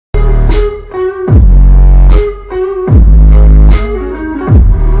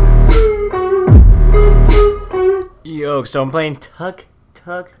Yo, so I'm playing Tuk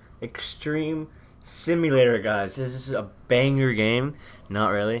Tuk Extreme Simulator, guys. This is a banger game. Not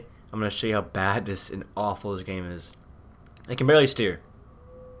really. I'm gonna show you how bad this and awful this game is. I can barely steer.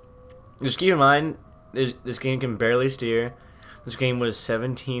 Just keep in mind, this game can barely steer. This game was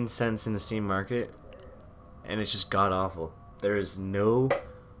 17 cents in the Steam market, and it's just god awful. There is no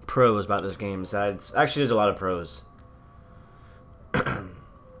pros about this game besides, actually, there's a lot of pros.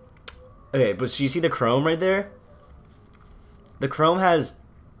 Okay, but so you see the chrome right there? The chrome has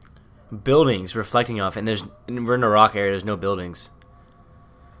buildings reflecting off, and we're in a rock area. There's no buildings,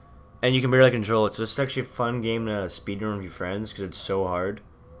 and you can barely control it. So it's actually a fun game to speedrun with your friends because it's so hard.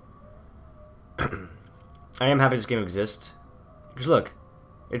 I am happy this game exists because look,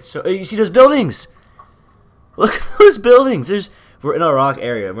 it's so. You see those buildings? Look at those buildings. We're in a rock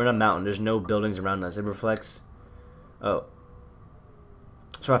area. We're in a mountain. There's no buildings around us. It reflects. Oh,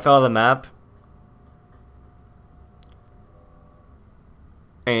 so I fell on the map.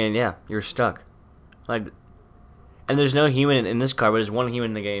 And yeah, you're stuck. Like, and there's no human in this car, but there's one human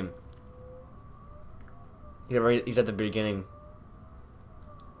in the game. He's at the beginning.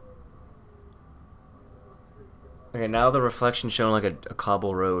 Okay, now the reflection's showing like a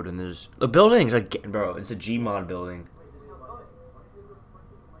cobble road, and there's the buildings. Like, bro, it's a Gmod building.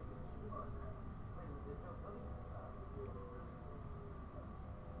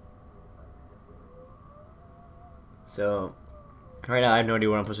 So. Right now, I have no idea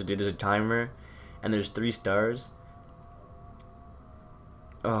what I'm supposed to do. There's a timer, and there's 3 stars.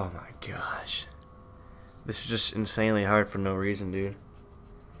 Oh my gosh. This is just insanely hard for no reason, dude.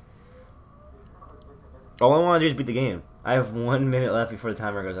 All I want to do is beat the game. I have 1 minute left before the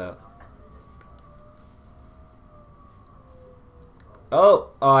timer goes out.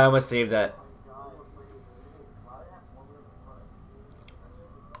 Oh, I almost saved that.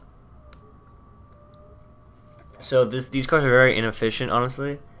 So these cars are very inefficient,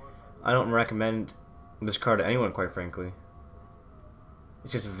 honestly. I don't recommend this car to anyone, quite frankly.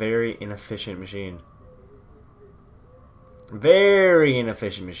 It's just a very inefficient machine. Very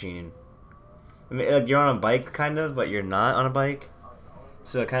inefficient machine. I mean, like, you're on a bike, kind of, but you're not on a bike.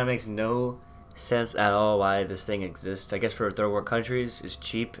 So it kind of makes no sense at all why this thing exists. I guess for third world countries, it's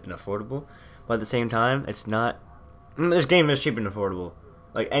cheap and affordable. But at the same time, it's not... This game is cheap and affordable.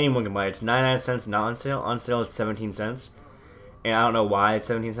 Like, anyone can buy it. It's 99 cents, not on sale. On sale, it's 17 cents. And I don't know why it's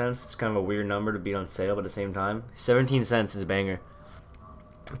 17 cents. It's kind of a weird number to be on sale, but at the same time, 17 cents is a banger.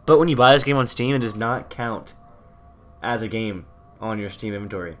 But when you buy this game on Steam, it does not count as a game on your Steam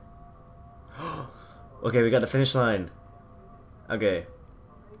inventory. Okay, we got the finish line. Okay.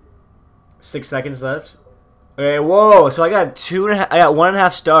 6 seconds left. Okay, whoa! So I got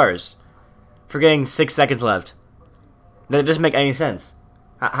 1.5 stars for getting 6 seconds left. That doesn't make any sense.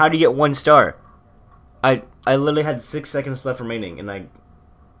 How do you get 1 star? I literally had 6 seconds left remaining, and I...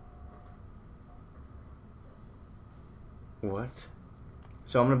 What?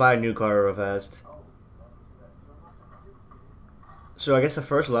 So I'm gonna buy a new car real fast. So I guess the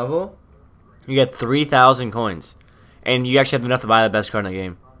first level, you get 3,000 coins, and you actually have enough to buy the best car in the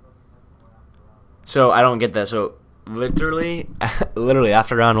game. So I don't get that. So literally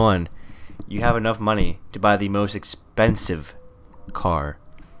after round 1, you have enough money to buy the most expensive car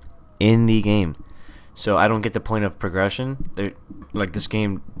in the game. So I don't get the point of progression. Like, this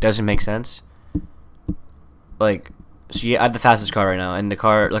game doesn't make sense. Like, so yeah, I have the fastest car right now, and the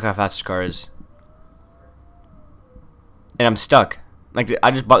car, look how fast this car is. And I'm stuck. Like,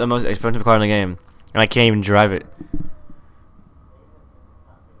 I just bought the most expensive car in the game, and I can't even drive it.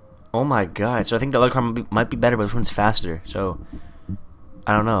 Oh my god. So I think the other car might be better, but this one's faster. So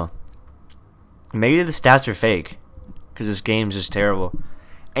I don't know. Maybe the stats are fake, because this game's just terrible.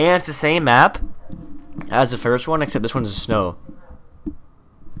 And it's the same map as the first one, except this one's snow.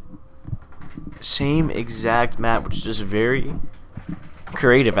 Same exact map, which is just very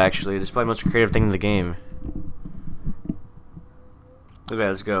creative, actually. It's probably the most creative thing in the game. Okay,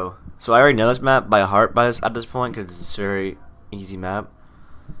 let's go. So I already know this map by heart at this point, because it's a very easy map.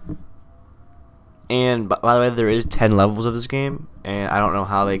 And by the way, there is 10 levels of this game, and I don't know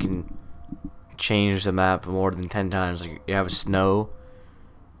how they can change the map more than 10 times. Like, you have snow,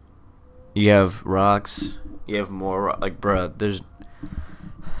 you have rocks, you have more, like, bruh, there's...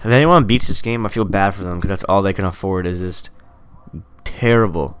 If anyone beats this game, I feel bad for them, because that's all they can afford is this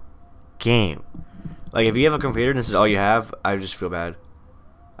terrible game. Like, if you have a computer and this is all you have, I just feel bad.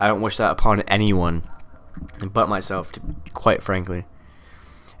 I don't wish that upon anyone but myself, quite frankly.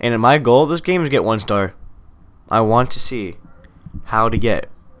 And my goal of this game is to get 1 star. I want to see how to get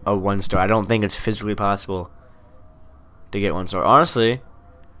a 1 star. I don't think it's physically possible to get 1 star. Honestly,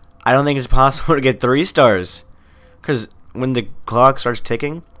 I don't think it's possible to get 3 stars. Because when the clock starts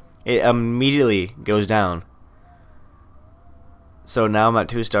ticking, it immediately goes down. So now I'm at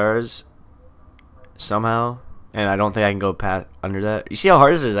 2 stars somehow, and I don't think I can go past under that. You see how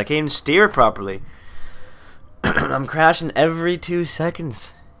hard this is? I can't even steer properly. I'm crashing every 2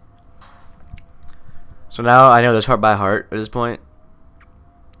 seconds. So now I know this heart by heart at this point.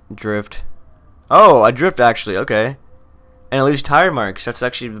 Drift. Oh, I drift actually. Okay. And it leaves tire marks. That's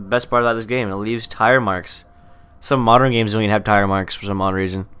actually the best part about this game. It leaves tire marks. Some modern games don't even have tire marks for some odd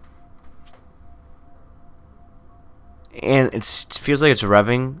reason. And it feels like it's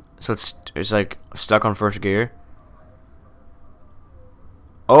revving, so it's like stuck on first gear.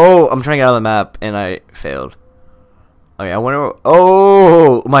 Oh, I'm trying to get out of the map and I failed. Okay, I wonder.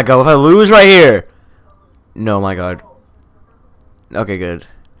 Oh my god, if I lose right here. No, my god. Okay, good.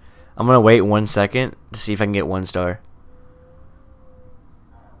 I'm gonna wait 1 second to see if I can get 1 star.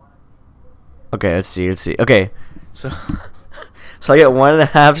 Okay, let's see. Okay, so so I get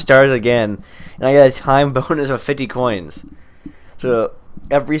 1.5 stars again, and I get a time bonus of 50 coins. So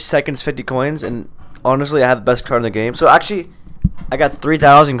every second's 50 coins, and honestly, I have the best card in the game. So actually, I got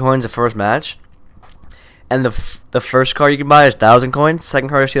 3,000 coins the first match, and the first card you can buy is 1,000 coins. Second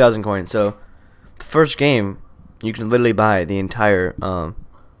card is 2,000 coins. So the first game, you can literally buy the entire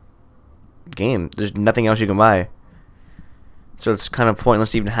game. There's nothing else you can buy. So it's kind of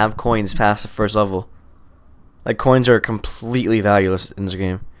pointless to even have coins past the first level. Like, coins are completely valueless in this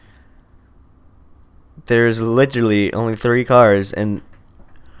game. There's literally only 3 cars, and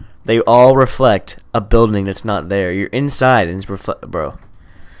they all reflect a building that's not there. You're inside, and it's bro.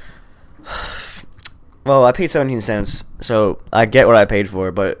 Well, I paid 17 cents, so I get what I paid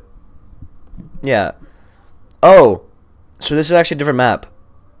for, but yeah. Oh, so this is actually a different map.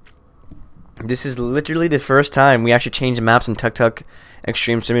 This is literally the first time we actually changed the maps in Tuk Tuk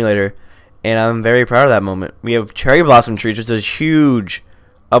Extreme Simulator, and I'm very proud of that moment. We have cherry blossom trees, which is a huge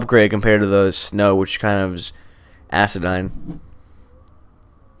upgrade compared to the snow, which kind of is acidine.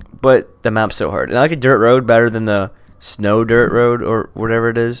 But the map's so hard. And I like the dirt road better than the snow dirt road or whatever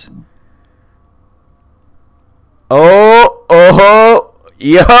it is. Oh, oh,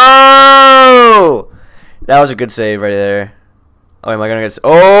 yo! That was a good save right there. Oh, am I gonna get?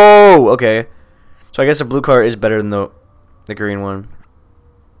 Oh, okay. So I guess the blue car is better than the green one.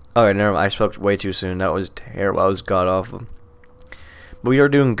 Okay, never mind. I spoke way too soon. That was terrible. I was god awful. But we are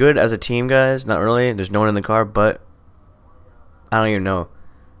doing good as a team, guys. Not really. There's no one in the car, but I don't even know.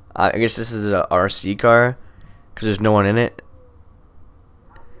 I guess this is a RC car because there's no one in it.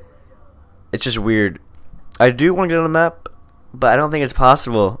 It's just weird. I do want to get on the map, but I don't think it's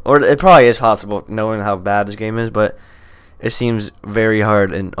possible. Or it probably is possible, knowing how bad this game is, but it seems very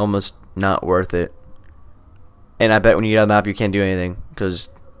hard and almost not worth it. And I bet when you get on the map, you can't do anything because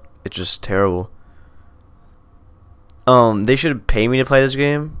it's just terrible. They should pay me to play this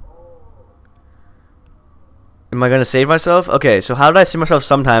game. Am I gonna save myself? Okay, so how did I save myself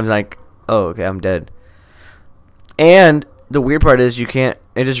sometimes? Like, oh, okay, I'm dead. And the weird part is you can't.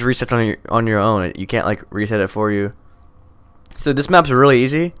 It just resets on your own. You can't like reset it for you. So this map's really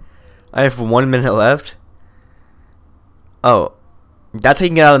easy. I have 1 minute left. Oh, that's how you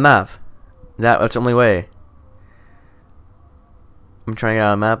can get out of the map. That's the only way. I'm trying to get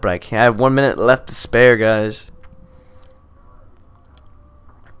out of the map, but I can't. I have 1 minute left to spare, guys.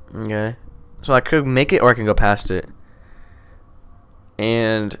 Okay. So I could make it, or I can go past it.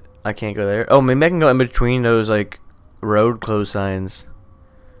 And I can't go there. Oh, maybe I can go in between those, like, road close signs.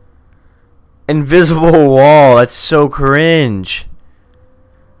 Invisible wall. That's so cringe.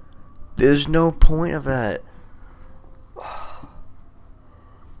 There's no point of that.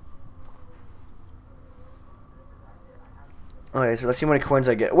 Okay, so let's see how many coins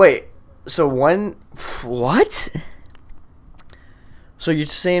I get. Wait, so what? So you're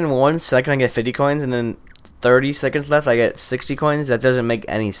saying 1 second I get 50 coins, and then 30 seconds left I get 60 coins? That doesn't make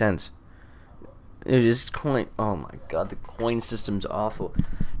any sense. It is coin. Oh my god, the coin system's awful.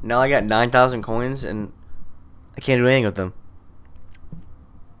 Now I got 9,000 coins, and I can't do anything with them.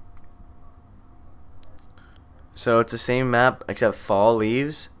 So it's the same map, except fall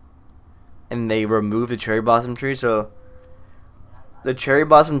leaves, and they remove the cherry blossom tree, so the cherry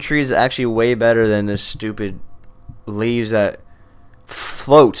blossom tree is actually way better than the stupid leaves that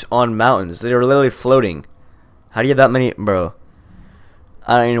float on mountains. They're literally floating. How do you have that many, bro?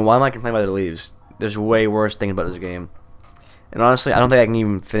 I mean, why am I complaining about the leaves? There's way worse things about this game. And honestly, I don't think I can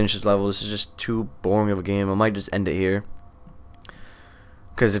even finish this level. This is just too boring of a game. I might just end it here,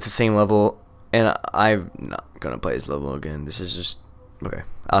 because it's the same level, and I'm not gonna play this level again. This is just okay.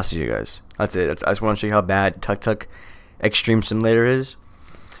 I'll see you guys. That's it. I just want to show you how bad Tuk Tuk Extreme Simulator is.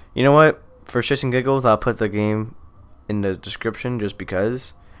 You know what? For shits and giggles, I'll put the game in the description just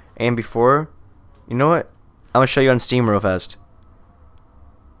because. And before, you know what? I'm gonna show you on Steam real fast.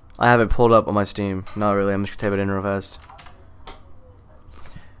 I have it pulled up on my Steam. Not really. I'm just gonna type it in real fast.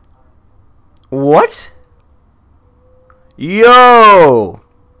 What? Yo!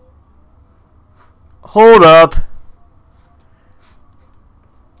 Hold up.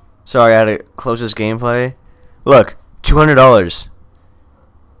 Sorry, I had to close this gameplay. Look, $200.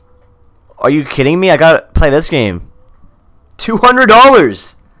 Are you kidding me? I gotta play this game.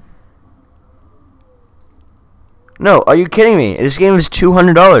 $200. No, are you kidding me? This game is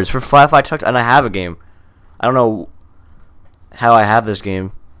 $200 for Fly Tucked, and I have a game. I don't know how I have this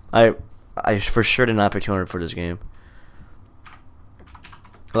game. I for sure did not pay $200 for this game.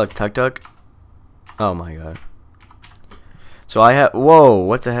 Look, Tuck. Oh my god. So I have. Whoa!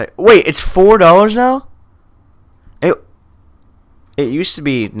 What the heck? Wait, it's $4 now. It used to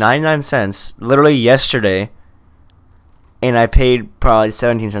be 99 cents literally yesterday, and I paid probably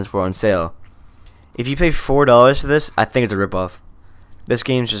 17 cents for it on sale. If you pay $4 for this, I think it's a ripoff. This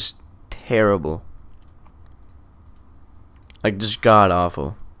game's just terrible. Like, just god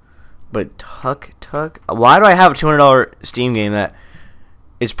awful. But Tuck, why do I have a $200 Steam game that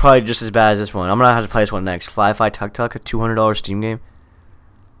is probably just as bad as this one? I'm gonna have to play this one next. Tuck, a $200 Steam game.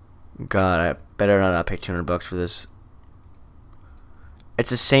 God, I better not pay $200 for this. It's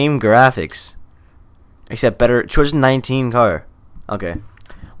the same graphics, except better. 2019 car. Okay,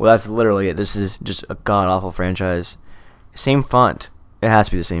 well that's literally it. This is just a god awful franchise. Same font. It has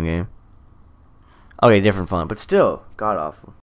to be the same game. Okay, different font, but still god awful.